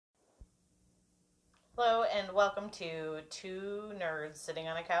Hello and welcome to Two Nerds Sitting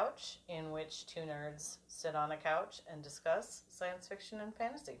on a Couch, in which two nerds sit on a couch and discuss science fiction and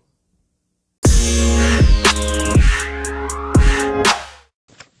fantasy.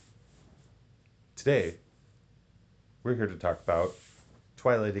 Today, we're here to talk about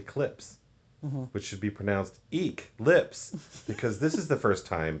Twilight Eclipse, which should be pronounced Eek-lips, because this is the first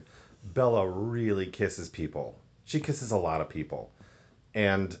time Bella really kisses people. She kisses a lot of people.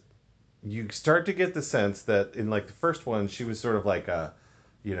 And you start to get the sense that in like the first one, she was sort of like a,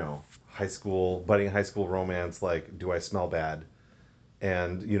 budding high school romance, like, do I smell bad?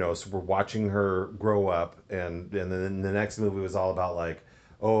 And so we're watching her grow up, and then the next movie was all about like,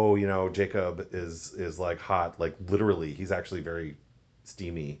 oh, Jacob is like hot, like literally he's actually very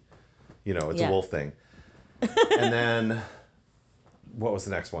steamy, it's a wolf thing. And then what was the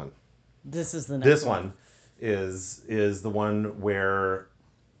next one? This is the next This one is the one where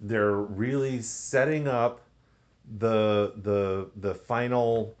they're really setting up the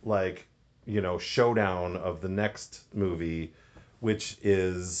final, like, showdown of the next movie, which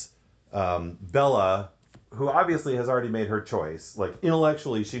is Bella, who obviously has already made her choice. Like,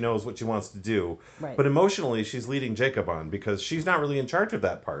 intellectually she knows what she wants to do, Right. but emotionally she's leading Jacob on, because she's not really in charge of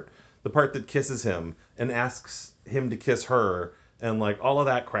that part, the part that kisses him and asks him to kiss her, and like all of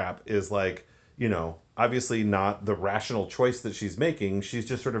that crap is like, obviously not the rational choice that she's making. She's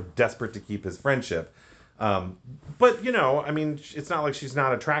just sort of desperate to keep his friendship. But, I mean, it's not like she's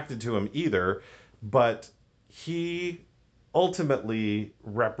not attracted to him either, but he ultimately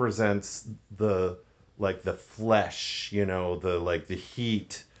represents the, like, the flesh, the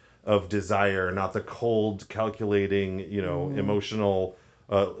heat of desire, not the cold, calculating, emotionless,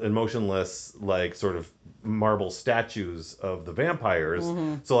 like, sort of marble statues of the vampires.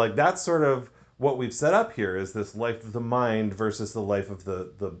 So, like, that's sort of what we've set up here, is this life of the mind versus the life of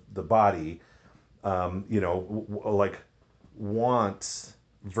the body. Like wants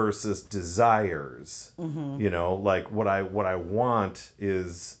versus desires. Like what I want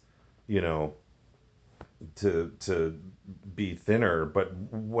is, to be thinner, but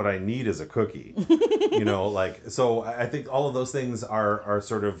what I need is a cookie. Like, so I think all of those things are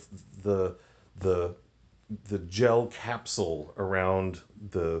sort of the gel capsule around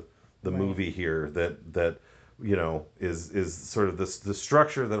the Right. movie here, that is sort of the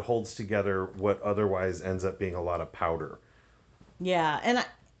structure that holds together what otherwise ends up being a lot of powder. Yeah, and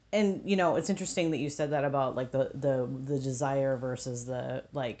it's interesting that you said that about like the desire versus the,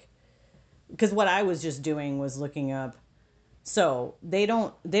 like, because what I was just doing was looking up. So they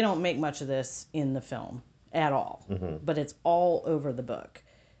don't make much of this in the film at all, but it's all over the book.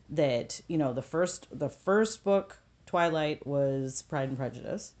 That the first book, Twilight, was Pride and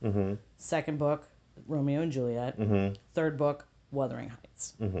Prejudice. Second book, Romeo and Juliet. Third book, Wuthering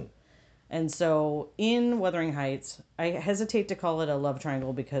Heights. And so in Wuthering Heights, I hesitate to call it a love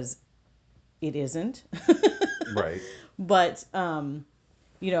triangle because it isn't. Right. But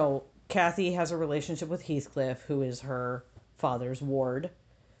Kathy has a relationship with Heathcliff, who is her father's ward.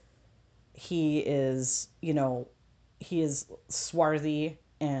 He is, he is swarthy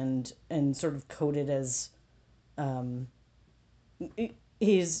and sort of coded as,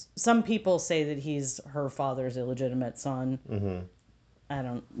 he's, some people say that he's her father's illegitimate son. I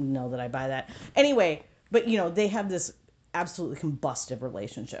don't know that I buy that. Anyway, but they have this absolutely combustive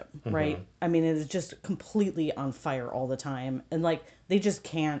relationship, right? I mean, it is just completely on fire all the time, and like they just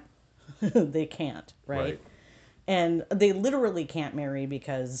can't, they can't, right? And they literally can't marry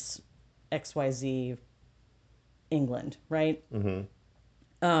because XYZ England, right?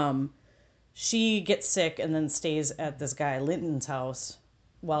 She gets sick and then stays at this guy Linton's house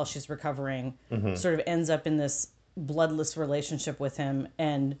while she's recovering. Sort of ends up in this bloodless relationship with him,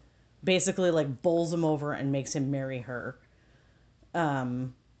 and basically like bowls him over and makes him marry her.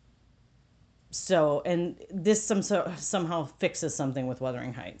 So, and this somehow fixes something with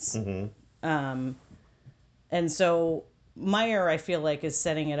Wuthering Heights. And so Meyer, I feel like, is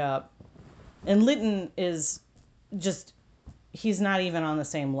setting it up, and Linton is just, he's not even on the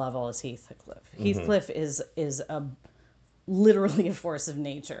same level as Heathcliff. Heathcliff is a literally a force of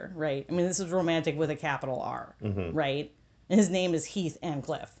nature, right? I mean, this is romantic with a capital R, right? And his name is Heath and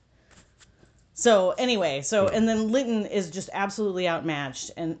Cliff. So anyway, and then Linton is just absolutely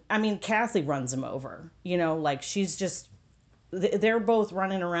outmatched, and I mean, Kathy runs him over. Like, she's just, they're both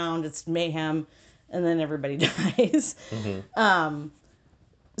running around. It's mayhem, and then everybody dies.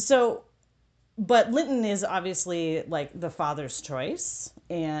 So, but Linton is obviously like the father's choice,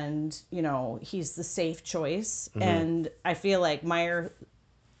 and he's the safe choice. And I feel like Meyer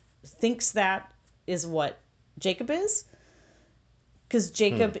thinks that is what Jacob is, because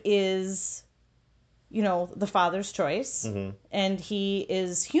Jacob is the father's choice, and he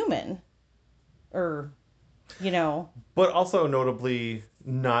is human, or, you know, But also notably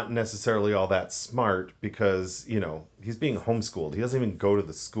not necessarily all that smart because, he's being homeschooled. He doesn't even go to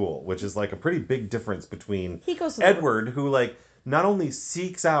the school, which is like a pretty big difference between he goes to the. Edward, who like not only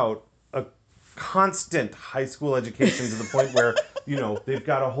seeks out a constant high school education to the point where, they've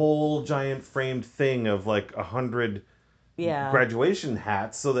got a whole giant framed thing of like 100 Yeah. graduation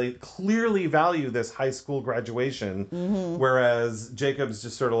hats, so they clearly value this high school graduation. Whereas Jacob's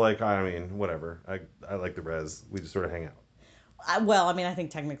just sort of like, I mean, whatever. I like the res. We just sort of hang out. Well, I mean, I think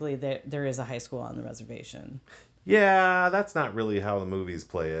technically there is a high school on the reservation. Yeah, that's not really how the movies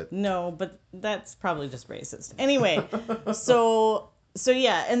play it. No, but that's probably just racist. Anyway, so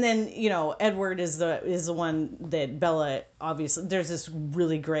yeah, and then Edward is the one that Bella, obviously. There's this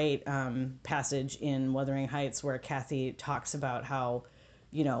really great passage in Wuthering Heights where Kathy talks about how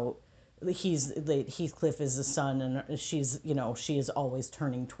Heathcliff is the son, and she is always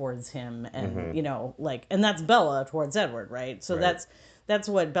turning towards him, and and that's Bella towards Edward, right? So Right. that's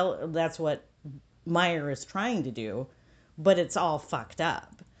what Meyer is trying to do, but it's all fucked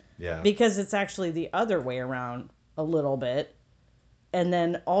up Yeah. because it's actually the other way around a little bit. And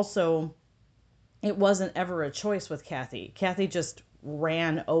then also, it wasn't ever a choice with Kathy. Kathy just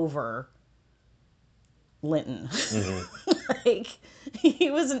ran over Linton. Like,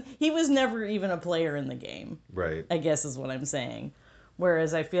 he was never even a player in the game, Right. I guess is what I'm saying.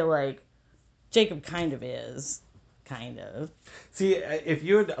 Whereas I feel like Jacob kind of is. Kind of. See, if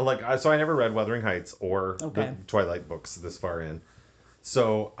you had so I never read Wuthering Heights or the Okay. Twilight books this far in.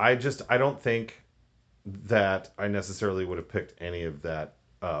 So I don't think that I necessarily would have picked any of that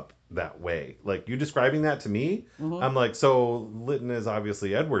up that way. Like you describing that to me, I'm like, so Lytton is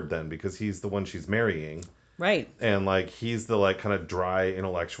obviously Edward then because he's the one she's marrying. Right. And like he's the like kind of dry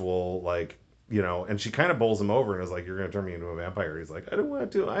intellectual like and she kind of bowls him over and is like, you're gonna turn me into a vampire. He's like, I don't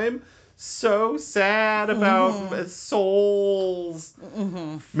want to. I'm so sad about souls.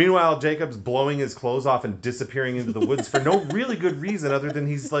 Meanwhile, Jacob's blowing his clothes off and disappearing into the woods for no really good reason other than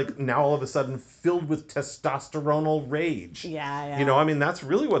he's like now all of a sudden filled with testosteronal rage. Yeah, yeah. I mean, that's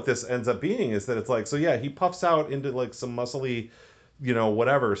really what this ends up being is that it's like, so yeah, he puffs out into like some muscly,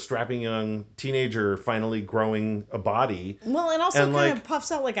 whatever, strapping young teenager finally growing a body. Well, and also And, kind like, of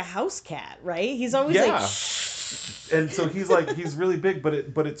puffs out like a house cat, right? He's always Yeah. like, And so he's like he's really big, but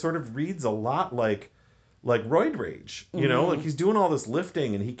it sort of reads a lot like roid rage, like he's doing all this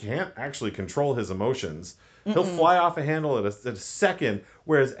lifting and he can't actually control his emotions. He'll fly off a handle at a second,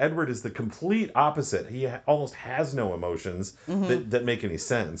 whereas Edward is the complete opposite. He almost has no emotions that make any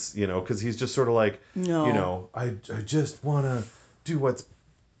sense, because he's just sort of like, No. I just want to do what's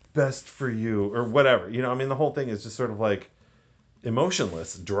best for you or whatever. I mean, the whole thing is just sort of like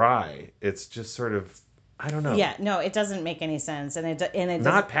emotionless, dry. It's just sort of, I don't know. Yeah, no, it doesn't make any sense, and it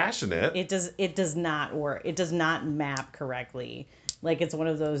Not does, passionate. it does not work. It does not map correctly. Like it's one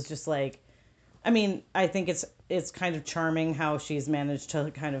of those just like, I mean, I think it's kind of charming how she's managed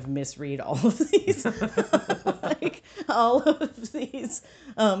to kind of misread all of these, like all of these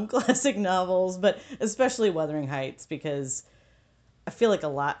classic novels, but especially Wuthering Heights because I feel like a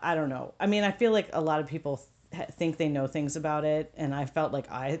lot. I don't know. I mean, I feel like a lot of people think they know things about it, and I felt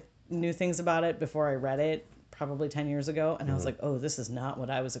like I knew things about it before I read it, probably 10 years ago, and I was like, oh, this is not what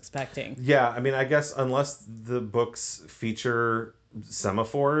I was expecting. Yeah, I mean, I guess unless the books feature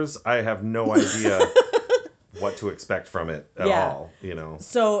semaphores, I have no idea what to expect from it at all.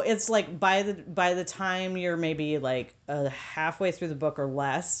 So it's like by the time you're maybe like halfway through the book or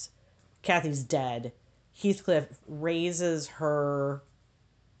less, Kathy's dead. Heathcliff raises her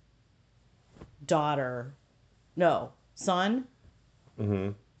daughter, no, son,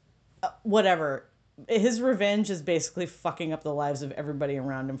 whatever. His revenge is basically fucking up the lives of everybody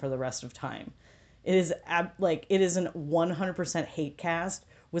around him for the rest of time. It is it is an 100% hate cast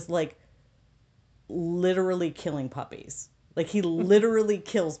with like literally killing puppies. Like he literally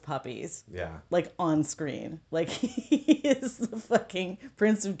kills puppies. Yeah. Like on screen. Like he is the fucking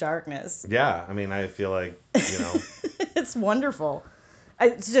Prince of Darkness. Yeah, I mean, I feel like, It's wonderful.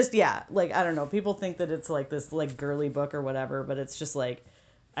 It's just, yeah, like I don't know. People think that it's like this like girly book or whatever, but it's just like,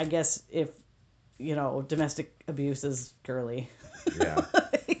 I guess if domestic abuse is girly. yeah.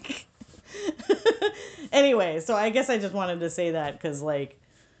 Like, anyway, so I guess I just wanted to say that because like,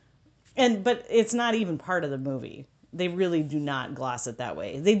 but it's not even part of the movie. They really do not gloss it that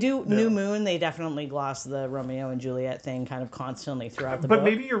way. They do New Moon. They definitely gloss the Romeo and Juliet thing kind of constantly throughout the book. But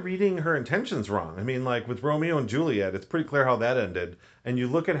maybe you're reading her intentions wrong. I mean, like with Romeo and Juliet, it's pretty clear how that ended. And you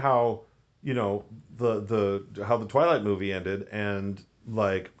look at how, the how the Twilight movie ended, and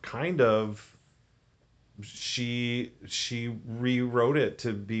like kind of she rewrote it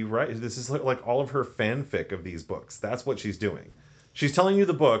to be right. This is like all of her fanfic of these books. That's what she's doing. She's telling you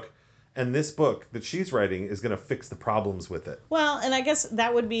the book, and this book that she's writing is going to fix the problems with it. Well, and I guess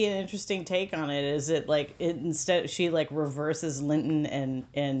that would be an interesting take on it. Is it like instead she like reverses Linton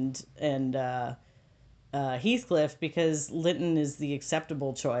and Heathcliff, because Linton is the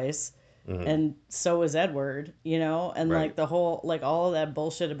acceptable choice, and so is Edward. You know, and Right. like the whole like all of that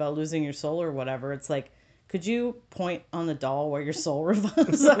bullshit about losing your soul or whatever. It's like, could you point on the doll where your soul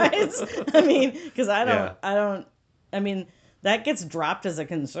resides? I mean, because Yeah. I don't. I mean, that gets dropped as a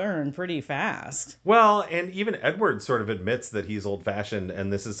concern pretty fast. Well, and even Edward sort of admits that he's old-fashioned,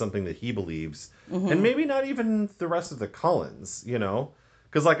 and this is something that he believes, and maybe not even the rest of the Cullens, you know,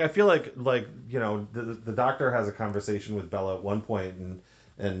 because like I feel like you know the doctor has a conversation with Bella at one point,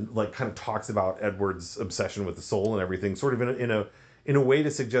 and like kind of talks about Edward's obsession with the soul and everything, sort of in a way to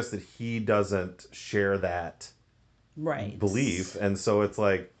suggest that he doesn't share that Right. belief, and so it's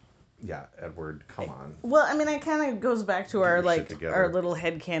like, yeah, Edward, come on. Well, I mean, it kind of goes back to Get our your shit like together. our little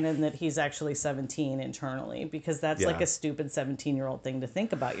headcanon that he's actually 17 internally, because that's like Yeah. a stupid 17-year-old thing to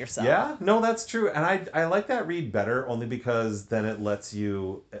think about yourself. Yeah, no, that's true, and I like that read better only because then it lets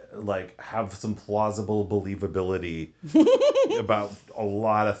you like have some plausible believability about a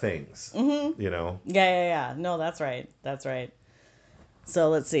lot of things. You know, Yeah. No, that's right. That's right. So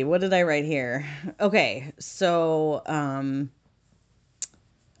let's see. What did I write here? Okay. So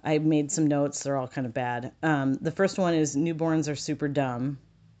I made some notes. They're all kind of bad. The first one is newborns are super dumb.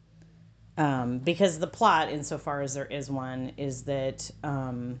 Because the plot, insofar as there is one, is that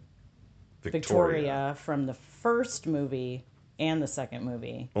Victoria from the first movie and the second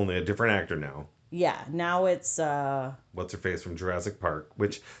movie. only a different actor now. Yeah, now it's What's her face from Jurassic Park?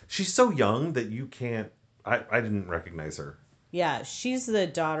 Which she's so young that you can't. I didn't recognize her. yeah, she's the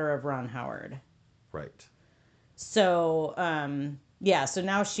daughter of Ron Howard. Right. So, yeah, so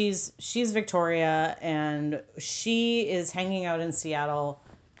now she's Victoria, and she is hanging out in Seattle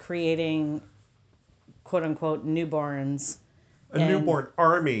creating quote unquote newborns. A newborn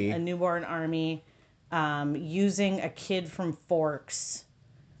army. A newborn army, using a kid from Forks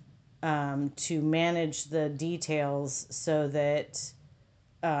to manage the details so that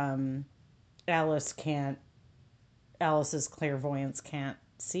Alice's clairvoyance can't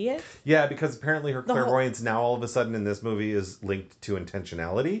see it. Yeah, because apparently her whole- clairvoyance now all of a sudden in this movie is linked to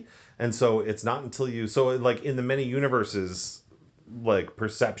intentionality. And so it's not until you so like in the many universes like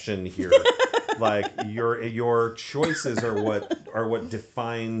perception here like your choices are what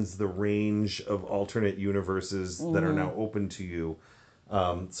defines the range of alternate universes that are now open to you.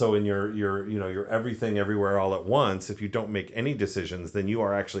 So in your you know your everything everywhere all at once, if you don't make any decisions, then you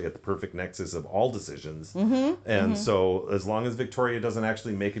are actually at the perfect nexus of all decisions. And so as long as Victoria doesn't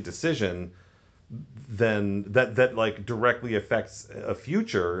actually make a decision, then that like directly affects a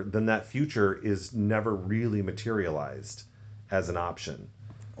future, then that future is never really materialized as an option.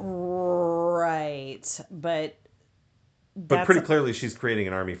 Right, but But pretty clearly she's creating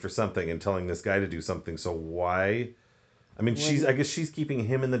an army for something and telling this guy to do something. So why? I mean, I guess she's keeping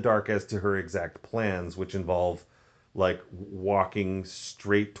him in the dark as to her exact plans, which involve like walking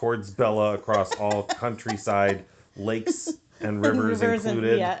straight towards Bella across all countryside, lakes and rivers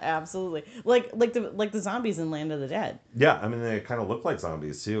included. yeah, absolutely. Like the zombies in Land of the Dead. Yeah, I mean they kind of look like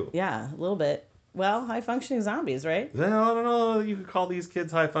zombies too. Yeah, a little bit. Well, high functioning zombies, right? Well, I don't know. You could call these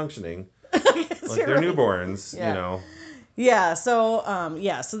kids high functioning. Like You're they're right. newborns, Yeah. you know. Yeah, so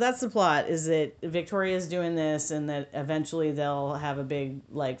that's the plot, is that Victoria's doing this, and that eventually they'll have a big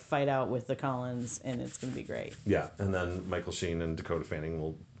like fight out with the Collins, and it's gonna be great. Yeah, and then Michael Sheen and Dakota Fanning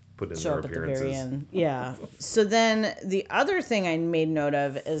will put in Show their up at the appearances. very end. Yeah. So then the other thing I made note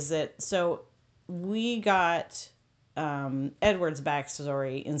of is that so we got Edward's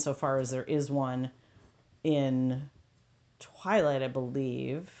backstory, insofar as there is one in Twilight, I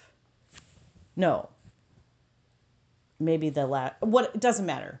believe. No. Maybe the last. What? It doesn't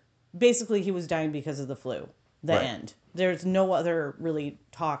matter. Basically, he was dying because of the flu. The Right. end. There's no other really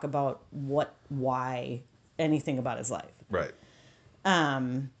talk about why, anything about his life. Right.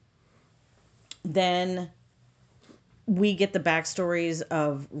 Then we get the backstories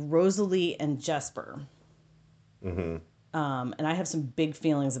of Rosalie and Jesper. Mm-hmm. And I have some big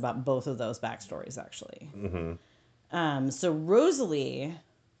feelings about both of those backstories, actually. So Rosalie,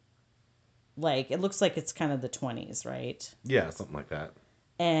 like, it looks like it's kind of the 20s, right? Yeah, something like that.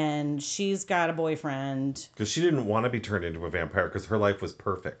 And she's got a boyfriend. Because she didn't want to be turned into a vampire because her life was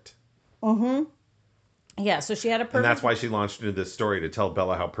perfect. Yeah, so she had a perfect... And that's why she launched into this story to tell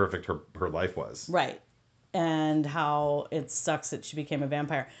Bella how perfect her life was. Right. and how it sucks that she became a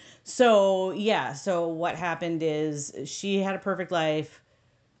vampire. So, yeah, so what happened is she had a perfect life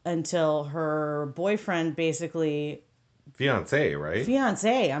until her boyfriend basically Fiance, right?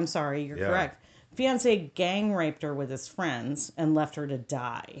 fiance, I'm sorry, you're Yeah. correct. Fiance gang raped her with his friends and left her to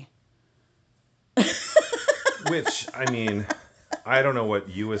die. Which, I mean, I don't know what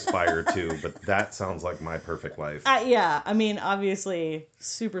you aspire to, but that sounds like my perfect life. Yeah, I mean, obviously,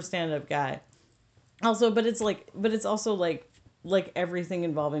 super stand-up guy. Also, but it's also like everything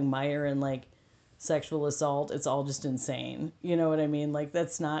involving Meyer and like sexual assault. It's all just insane. You know what I mean? Like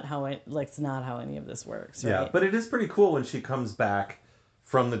it's not how any of this works, Yeah, right? but it is pretty cool when she comes back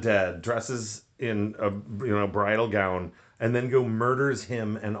from the dead, dresses in a bridal gown, and then go murders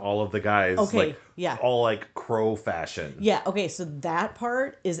him and all of the guys like Okay, yeah. all like crow fashion. Yeah, okay, so that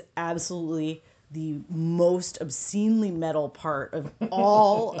part is absolutely the most obscenely metal part of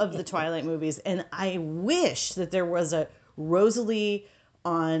all of the Twilight movies. And I wish that there was a Rosalie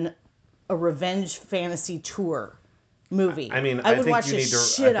on a revenge fantasy tour movie. I mean, I would watch the I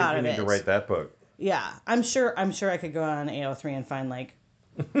shit think out you of need to it. write that book. Yeah, I'm sure I could go on AO3 and find like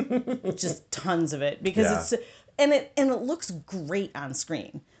just tons of it because Yeah. it's and it looks great on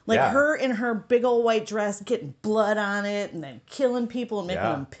screen. Like Yeah. her in her big old white dress getting blood on it and then killing people and making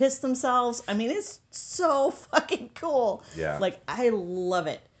Yeah. them piss themselves. I mean, it's so fucking cool. Yeah. Like I love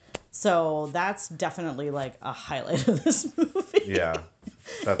it. So that's definitely like a highlight of this movie. Yeah.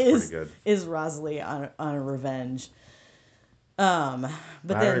 That's pretty is good. is Rosalie on a revenge. But I don't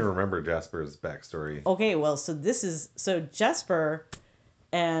then even remember Jasper's backstory. okay, well, so Jesper,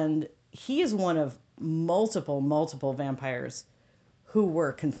 and he is one of multiple vampires who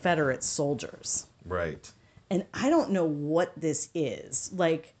were Confederate soldiers. Right. And I don't know what this is.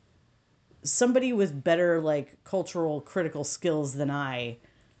 Like somebody with better like cultural critical skills than I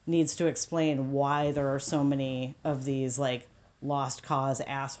needs to explain why there are so many of these like lost cause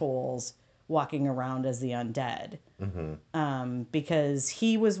assholes walking around as the undead. Because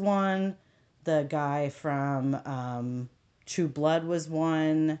he was one, the guy from True Blood was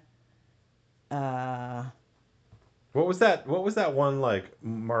one. What was that? What was that one like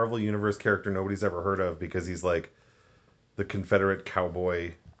Marvel Universe character nobody's ever heard of because he's like the Confederate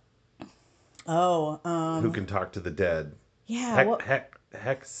cowboy Oh, who can talk to the dead? yeah, what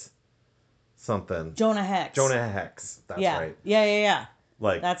Hex something. Jonah Hex. Jonah Hex. That's Yeah, right. yeah.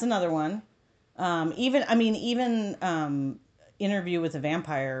 Like That's another one. Even Interview with a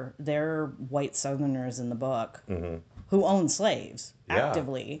Vampire, they're white Southerners in the book who own slaves yeah.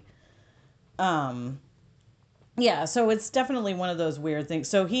 actively. Yeah, so it's definitely one of those weird things.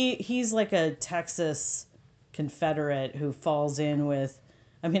 So he's like a Texas Confederate who falls in with.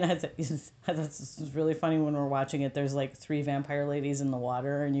 I mean, I thought this was really funny when we're watching it. There's like three vampire ladies in the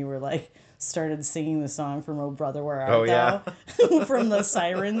water, and you were like started singing the song from "Oh Brother, Where Oh Art yeah. Thou" from the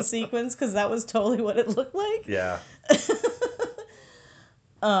siren sequence because that was totally what it looked like. Yeah.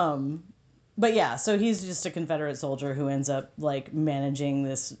 But yeah, so he's just a Confederate soldier who ends up like managing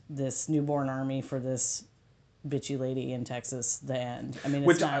this newborn army for this bitchy lady in Texas. The end. I mean, it's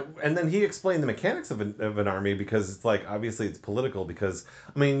Which not. and then he explained the mechanics of an army because it's like obviously it's political because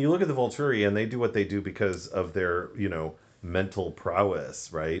I mean you look at the Volturi and they do what they do because of their mental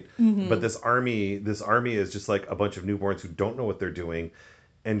prowess, right? But this army is just like a bunch of newborns who don't know what they're doing,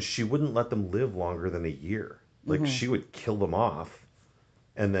 and she wouldn't let them live longer than a year. Like she would kill them off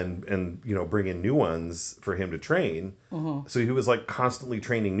and then bring in new ones for him to train. So he was like constantly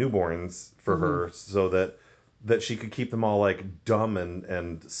training newborns for her so that she could keep them all like dumb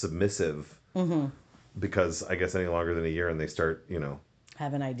and submissive because I guess any longer than a year and they start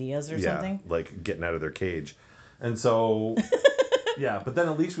Having ideas or yeah something. like getting out of their cage. And so yeah, but then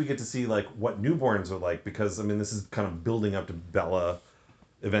at least we get to see like what newborns are like because I mean this is kind of building up to Bella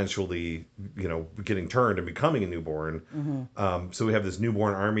eventually getting turned and becoming a newborn. So we have this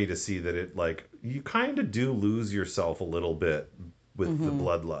newborn army to see that it like you kind of do lose yourself a little bit with the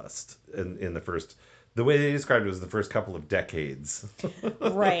bloodlust in the first the way they described it was the first couple of decades.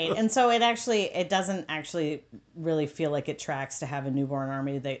 Right. And so it doesn't actually really feel like it tracks to have a newborn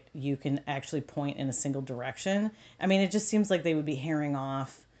army that you can actually point in a single direction. I mean, it just seems like they would be herring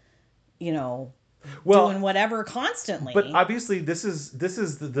off, Well, doing whatever constantly. but obviously this is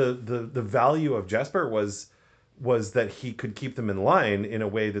the value of Jesper was that he could keep them in line in a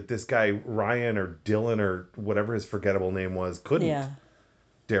way that this guy Ryan or Dylan or whatever his forgettable name was couldn't. Yeah.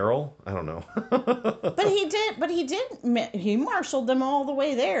 Daryl. I don't know. He marshaled them all the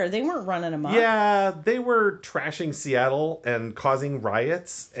way there. They weren't running amok. Yeah, they were trashing Seattle and causing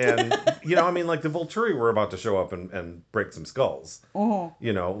riots. And, I mean, like the Volturi were about to show up and break some skulls. Uh-huh.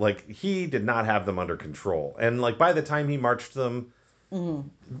 Like he did not have them under control. And, like, by the time he marched them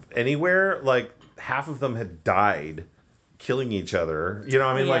anywhere, like, half of them had died killing each other.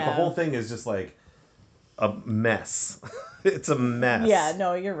 I mean, like, the whole thing is just, like, a mess. It's a mess. Yeah,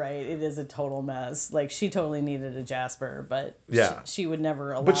 no, you're right. It is a total mess. Like, she totally needed a Jasper, but she would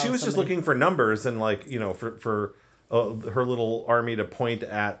never allow. But she was just looking for numbers and, like, for her little army to point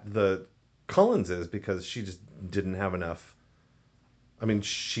at the Cullenses because she just didn't have enough. I mean,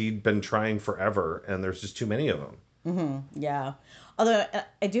 she'd been trying forever, and there's just too many of them. Yeah. Although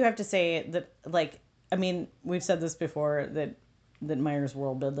I do have to say that, like, I mean, we've said this before that Meyer's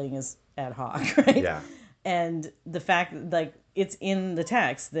world building is ad hoc, right? Yeah. And the fact, like, it's in the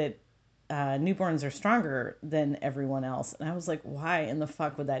text that newborns are stronger than everyone else, and I was like, why in the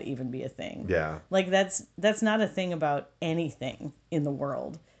fuck would that even be a thing? Yeah. Like, that's not a thing about anything in the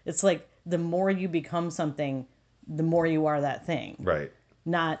world. It's like the more you become something, the more you are that thing. Right.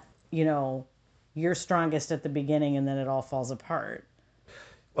 Not, you're strongest at the beginning and then it all falls apart.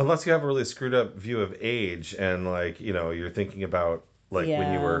 Unless you have a really screwed up view of age and, like, you're thinking about, like,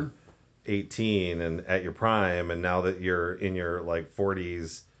 when you were 18 and at your prime, and now that you're in your, like,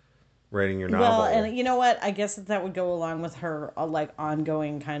 40s writing your novel. Well, and you know what? I guess that would go along with her, like,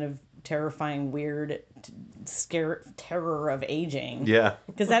 ongoing kind of terrifying, weird terror of aging. Yeah.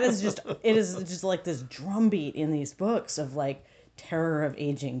 Because it is just like this drumbeat in these books of, like, terror of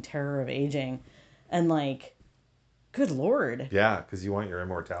aging. And, like, good Lord. Yeah, because you want your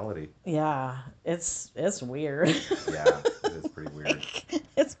immortality. Yeah, it's weird. Yeah, it is pretty weird.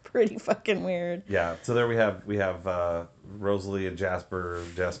 It's pretty fucking weird. Yeah, so there we have Rosalie and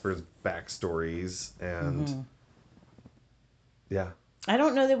Jasper's backstories, and yeah. I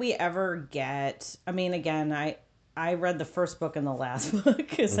don't know that we ever get. I mean, again, I read the first book and the last book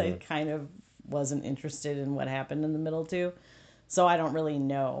because I kind of wasn't interested in what happened in the middle too, so I don't really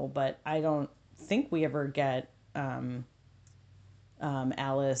know. But I don't think we ever get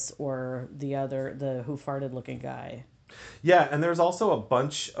Alice or the who farted looking guy. Yeah, and there's also a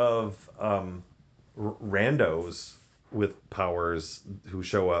bunch of randos with powers who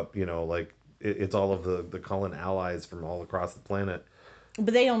show up. Like it's all of the Cullen allies from all across the planet.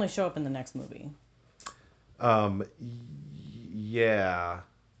 But they only show up in the next movie. Yeah.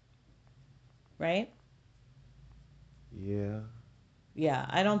 Right? Yeah. Yeah,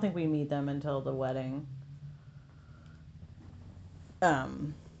 I don't think we meet them until the wedding.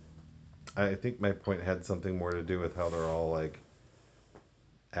 I think my point had something more to do with how they're all, like,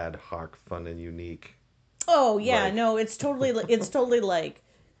 ad hoc, fun, and unique. Oh yeah, like, no, it's totally like,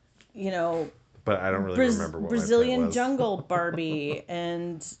 but I don't really remember what Brazilian my point was. jungle Barbie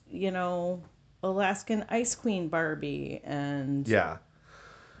and Alaskan Ice Queen Barbie and Yeah.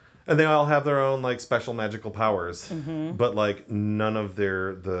 And they all have their own, like, special magical powers. But, like, none of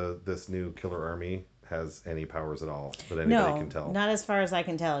this new killer army has any powers at all that anybody can tell. Not as far as I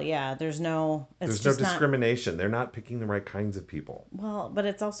can tell. Yeah, there's no discrimination. They're not picking the right kinds of people. Well, but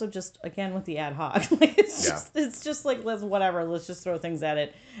it's also just, again, with the ad hoc. Like, it's just like, let's just throw things at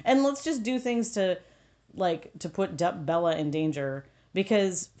it. And let's just do things to put Bella in danger.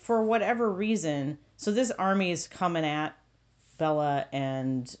 Because for whatever reason, so this army is coming at Bella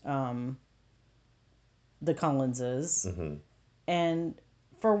and the Collinses. And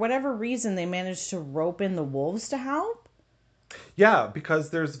for whatever reason, they managed to rope in the wolves to help. Yeah, because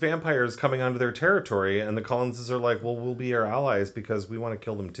there's vampires coming onto their territory, and the Collinses are like, well, we'll be your allies because we want to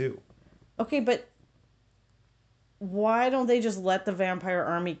kill them too. Okay, but why don't they just let the vampire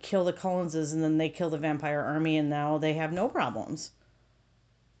army kill the Collinses, and then they kill the vampire army, and now they have no problems?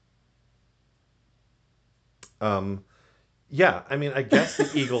 Yeah, I mean, I guess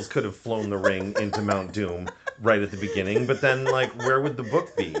the Eagles could have flown the ring into Mount Doom right at the beginning, but then, like, where would the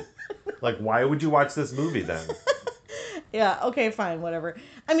book be? Like, why would you watch this movie then? Yeah, okay, fine, whatever.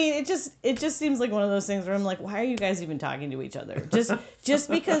 I mean, it just seems like one of those things where I'm like, why are you guys even talking to each other? Just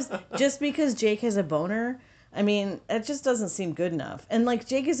because Jake has a boner, I mean, it just doesn't seem good enough. And, like,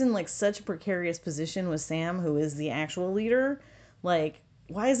 Jake is in, like, such a precarious position with Sam, who is the actual leader. Like,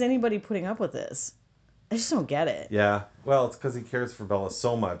 why is anybody putting up with this? I just don't get it. Yeah, well, it's because he cares for Bella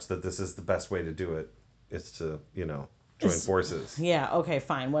so much that this is the best way to do it. Is to, join forces. Yeah, okay,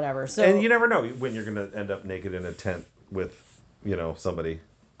 fine, whatever. So, and you never know when you're going to end up naked in a tent with, somebody.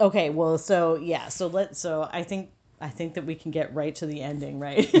 Okay, well, so I think I think that we can get right to the ending,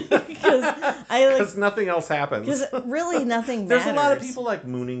 right? Because I like Because nothing else happens. because really nothing There's matters. a lot of people like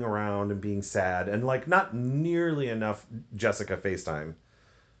mooning around and being sad, and like not nearly enough Jessica FaceTime,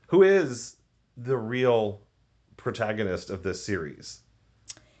 who is the real protagonist of this series.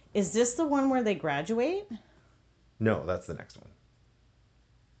 Is this the one where they graduate? No, that's the next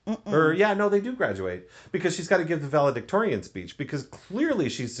one. Or yeah, no, they do graduate because she's got to give the valedictorian speech because clearly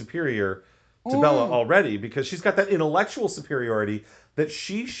she's superior to Bella already because she's got that intellectual superiority that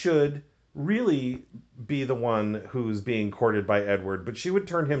she should really be the one who's being courted by Edward, but she would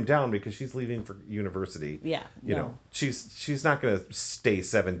turn him down because she's leaving for university. Yeah, You no. know, she's not going to stay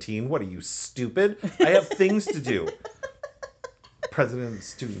 17. What are you, stupid? I have things to do. President of the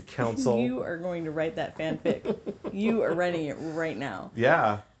Student Council. You are going to write that fanfic. You are writing it right now.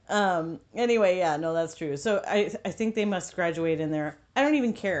 Yeah. Anyway, yeah, no, that's true. So I think they must graduate in there. I don't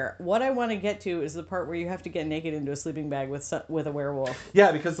even care. What I want to get to is the part where you have to get naked into a sleeping bag with a werewolf.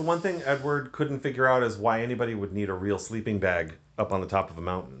 Yeah, because the one thing Edward couldn't figure out is why anybody would need a real sleeping bag up on the top of a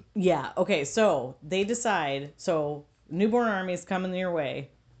mountain. Yeah. Okay. So they decide. So newborn armies coming your way,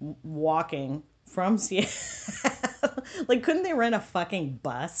 walking from Seattle. Like, couldn't they rent a fucking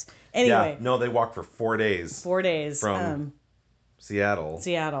bus? Anyway. Yeah, no, they walked for 4 days 4 days from Seattle.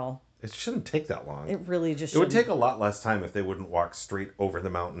 Seattle. It shouldn't take that long. It really just. It would take a lot less time if they wouldn't walk straight over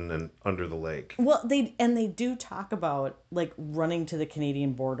the mountain and under the lake. Well, they do talk about like running to the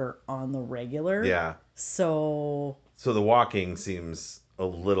Canadian border on the regular. Yeah. So the walking seems a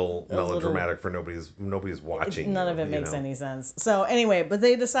little melodramatic for nobody's watching. None of it makes any sense. So anyway, but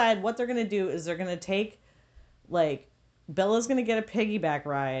they decide what they're going to do is they're going to take, like, Bella's going to get a piggyback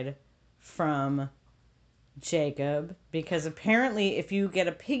ride from Jacob because apparently if you get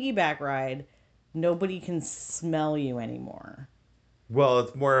a piggyback ride, nobody can smell you anymore. Well,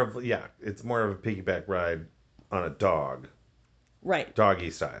 it's more of a piggyback ride on a dog. Right.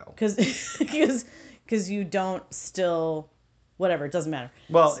 Doggy style. Because you don't still... Whatever, it doesn't matter.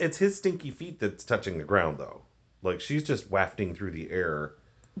 Well, it's his stinky feet that's touching the ground, though. Like, she's just wafting through the air.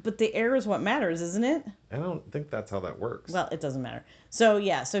 But the air is what matters, isn't it? I don't think that's how that works. Well, it doesn't matter. So,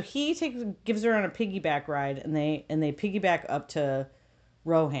 yeah, so he gives her on a piggyback ride, and they piggyback up to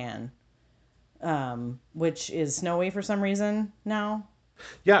Rohan, which is snowy for some reason now.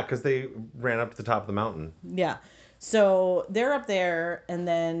 Yeah, because they ran up to the top of the mountain. Yeah. So they're up there, and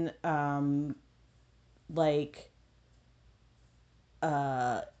then,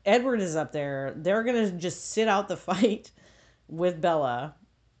 Edward is up there. They're going to just sit out the fight with Bella.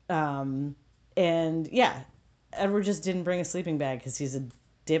 And yeah, Edward just didn't bring a sleeping bag because he's a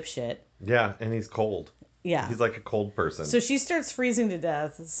dipshit. Yeah, and he's cold. Yeah. He's like a cold person. So she starts freezing to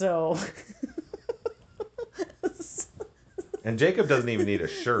death. So. And Jacob doesn't even need a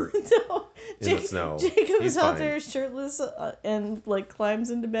shirt No. in the snow. Jacob He's is out fine. there shirtless and like climbs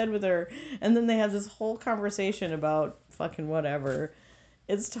into bed with her. And then they have this whole conversation about fucking whatever.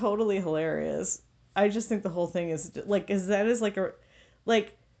 It's totally hilarious. I just think the whole thing is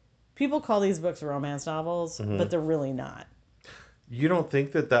like, people call these books romance novels, but they're really not. You don't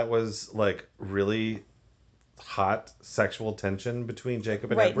think that was like really hot sexual tension between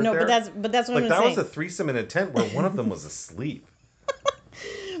Jacob and Right? Edward No, there? but that's what Like I'm that saying. was a threesome in a tent where one of them was asleep.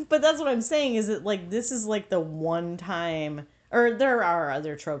 But that's what I'm saying is that like this is like the one time, or there are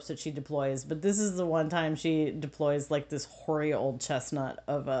other tropes that she deploys, but this is the one time she deploys like this hoary old chestnut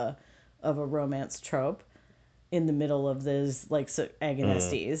of a romance trope in the middle of this like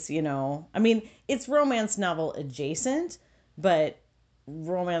agonistes, you know. I mean, it's romance novel adjacent, but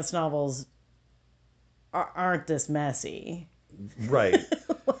romance novels aren't this messy. Right.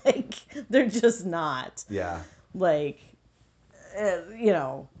 Like they're just not. Yeah. Like, you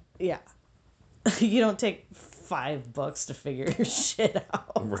know, yeah. You don't take 5 books to figure your shit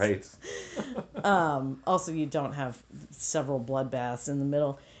out. Right. Also, you don't have several bloodbaths in the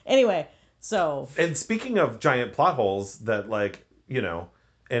middle. Anyway, so. And speaking of giant plot holes that, like, you know,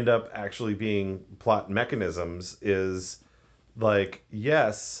 end up actually being plot mechanisms is, like,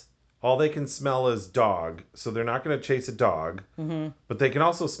 yes, all they can smell is dog, so they're not going to chase a dog. Mm-hmm. But they can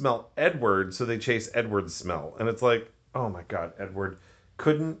also smell Edward, so they chase Edward's smell. And it's like, oh my God, Edward,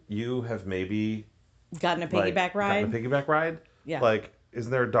 couldn't you have maybe Gotten a piggyback ride? Gotten a piggyback ride? Yeah. Like,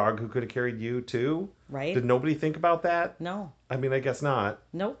 isn't there a dog who could have carried you too? Right. Did nobody think about that? No. I mean, I guess not.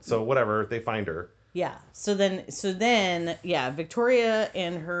 Nope. So whatever, they find her. Yeah. So then, yeah, Victoria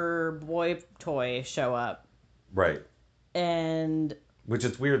and her boy toy show up. Right. And. Which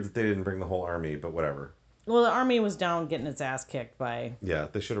it's weird that they didn't bring the whole army, but whatever. Well, the army was down getting its ass kicked by. Yeah,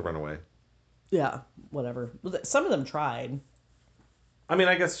 they should have run away. Yeah, whatever. Some of them tried. I mean,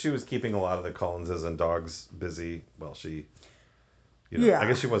 I guess she was keeping a lot of the Collinses and dogs busy while she, I Yeah.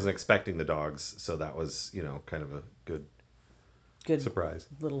 guess she wasn't expecting the dogs, so that was, kind of a good Good surprise.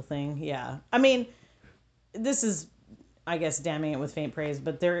 little thing. Yeah. I mean, this is, I guess, damning it with faint praise,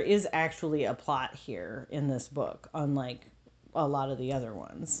 but there is actually a plot here in this book, unlike a lot of the other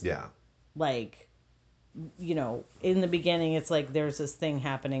ones. Yeah. Like, in the beginning, it's like there's this thing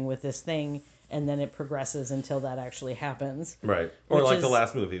happening with this thing, and then it progresses until that actually happens. Right. Or Which like the is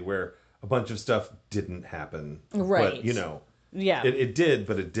last movie where a bunch of stuff didn't happen. But, right. Yeah. it did,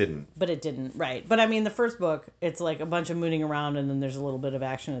 but it didn't. But it didn't, right. But I mean, the first book, it's like a bunch of mooning around and then there's a little bit of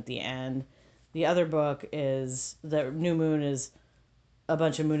action at the end. The other book is, the New Moon is a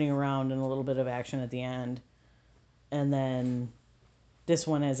bunch of mooning around and a little bit of action at the end. And then this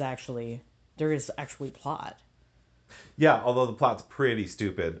one is actually, there is actually plot. Yeah, although the plot's pretty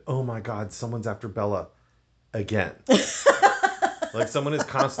stupid. Oh my god, someone's after Bella again. Like someone is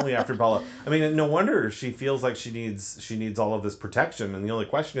constantly after Bella. I mean, no wonder she feels like she needs all of this protection. And the only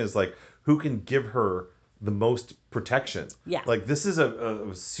question is like, who can give her the most protection? Yeah. Like this is a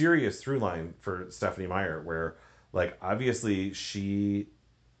serious through line for Stephanie Meyer, where like obviously she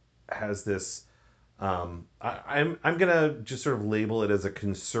has this. I'm gonna just sort of label it as a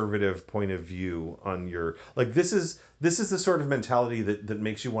conservative point of view on your like this is the sort of mentality that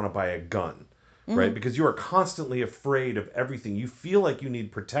makes you want to buy a gun, right? Because you are constantly afraid of everything. You feel like you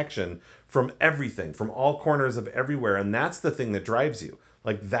need protection from everything, from all corners of everywhere, and that's the thing that drives you.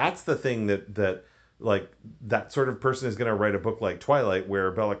 Like that's the thing that like that sort of person is going to write a book like Twilight,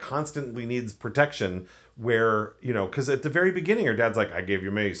 where Bella constantly needs protection. Where because at the very beginning, her dad's like, "I gave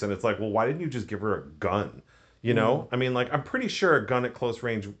you mace," and it's like, well, why didn't you just give her a gun? I mean, like I'm pretty sure a gun at close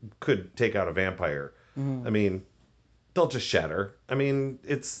range could take out a vampire. I mean, they'll just shatter. I mean,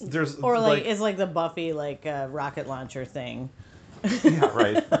 there's Or like, it's like the Buffy, like, rocket launcher thing. yeah,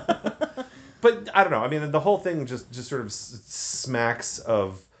 right. But I don't know. I mean, the whole thing just sort of smacks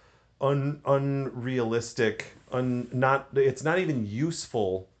of unrealistic, not. It's not even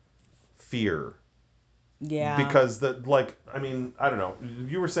useful fear Yeah. because I mean, I don't know.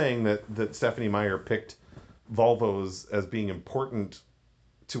 You were saying that Stephanie Meyer picked Volvos as being important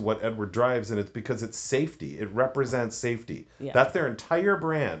to what Edward drives, and it's because it's safety. It represents safety. Yeah. That's their entire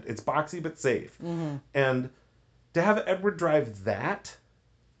brand. It's boxy but safe. And to have Edward drive that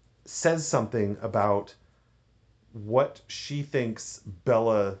says something about what she thinks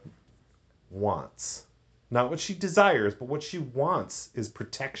Bella wants. Not what she desires, but what she wants is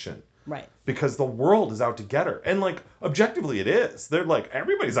protection. Right. Because the world is out to get her. And like objectively it is. They're like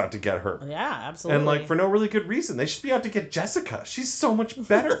everybody's out to get her. Yeah, absolutely. And like for no really good reason. They should be out to get Jessica. She's so much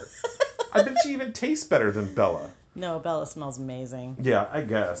better. I bet she even tastes better than Bella. No, Bella smells amazing. Yeah, I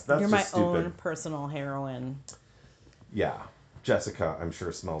guess. That's You're just my stupid. own personal heroine. Yeah. Jessica, I'm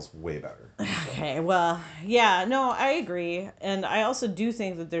sure, smells way better. Okay, well, yeah, no, I agree. And I also do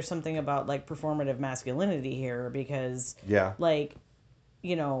think that there's something about like performative masculinity here because Yeah. like,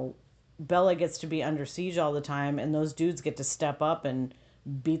 Bella gets to be under siege all the time and those dudes get to step up and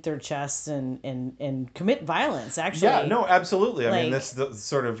beat their chests and commit violence, actually. Yeah, no, absolutely. I mean, Like- this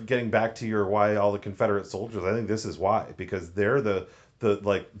sort of getting back to your why all the Confederate soldiers. I think this is why, because they're the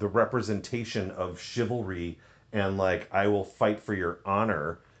representation of chivalry and like I will fight for your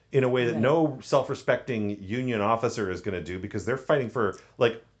honor in a way that Right. no self-respecting Union officer is going to do because they're fighting for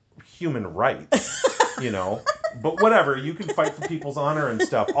like human rights, But whatever, you can fight for people's honor and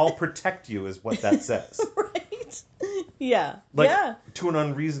stuff. I'll protect you, is what that says. Right. Yeah. Like, yeah. to an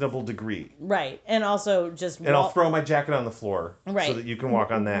unreasonable degree. Right. And also just And I'll throw my jacket on the floor Right. so that you can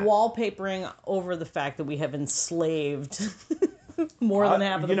walk on that. wallpapering over the fact that we have enslaved more than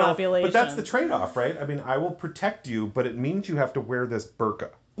half of the population. But that's the trade-off, right? I mean, I will protect you, but it means you have to wear this burqa.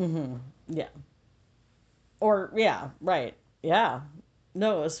 Yeah. Or yeah, right. Yeah.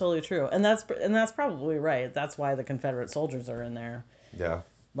 No, it's totally true. And that's probably right. That's why the Confederate soldiers are in there. Yeah.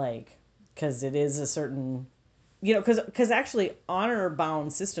 Like cuz it is a certain cuz actually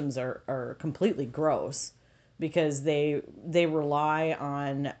honor-bound systems are completely gross because they rely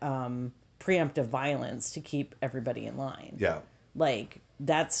on preemptive violence to keep everybody in line. Yeah. Like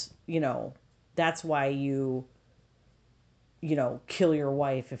that's why you kill your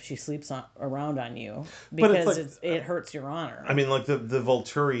wife if she sleeps around on you because it hurts your honor. I mean, like the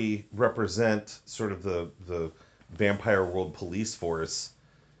Volturi represent sort of the vampire world police force,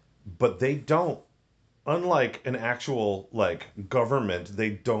 but they don't. Unlike an actual like government, they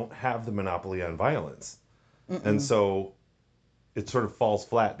don't have the monopoly on violence, and so it sort of falls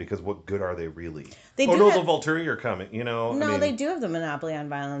flat because what good are they really? They Oh do no, have, the Volturi are coming. no, they do have the monopoly on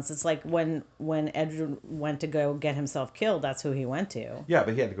violence. It's like when Edward went to go get himself killed, that's who he went to. Yeah,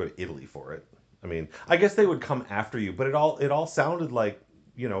 but he had to go to Italy for it. I mean, I guess they would come after you, but it all sounded like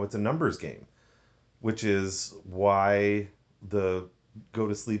it's a numbers game, which is why the go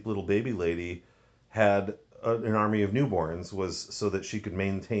to sleep little baby lady had an army of newborns, was so that she could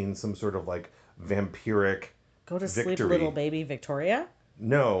maintain some sort of like vampiric Go to sleep, little victory. baby Victoria.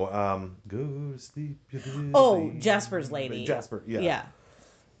 No, go to sleep, you little Oh, baby. Jasper's lady. Jasper, yeah. Yeah.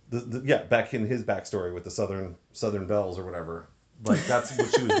 Yeah, back in his backstory with the Southern Bells or whatever, like that's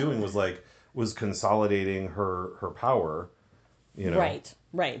what she was doing, was consolidating her power, Right.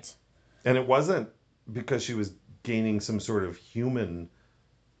 Right. and it wasn't because she was gaining some sort of human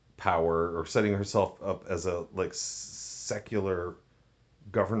power or setting herself up as a like secular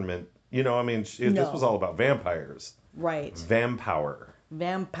government. I mean, this was No. all about vampires, Right. vampower.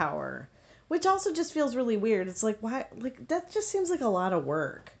 Vampower. Which also just feels really weird. It's like, why? Like, that just seems like a lot of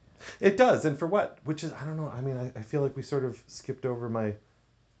work. It does, and for what? Which is, I don't know. I mean, I feel like we sort of skipped over my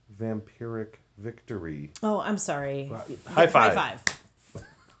vampiric victory. Oh, I'm sorry. High five. High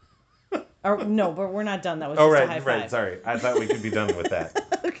five. Or, no, but we're not done. That was Oh, just a right, high five. right. Sorry, I thought we could be done with that.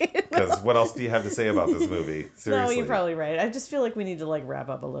 Okay. Because what else do you have to say about this movie? Seriously. No, you're probably right. I just feel like we need to like wrap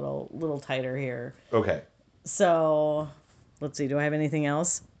up a little tighter here. Okay. So, let's see. Do I have anything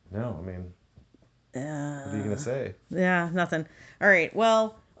else? No, I mean, what are you gonna say? Yeah, nothing. All right.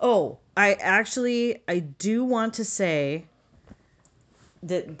 Well, I do want to say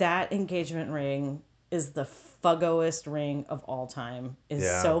that engagement ring is the fuggoest ring of all time. It's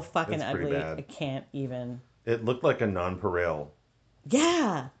Yeah, so fucking it's pretty ugly. bad. I can't even. It looked like a nonpareil,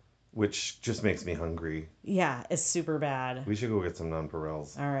 Yeah. which just makes me hungry. Yeah, it's super bad. We should go get some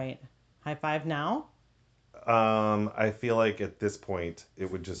nonpareils. All right. High five now. I feel like at this point it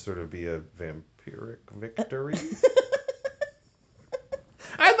would just sort of be a vampiric victory.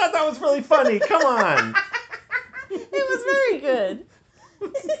 I thought that was really funny. Come on. It was very good.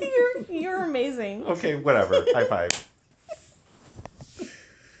 You're amazing. Okay, whatever. High five.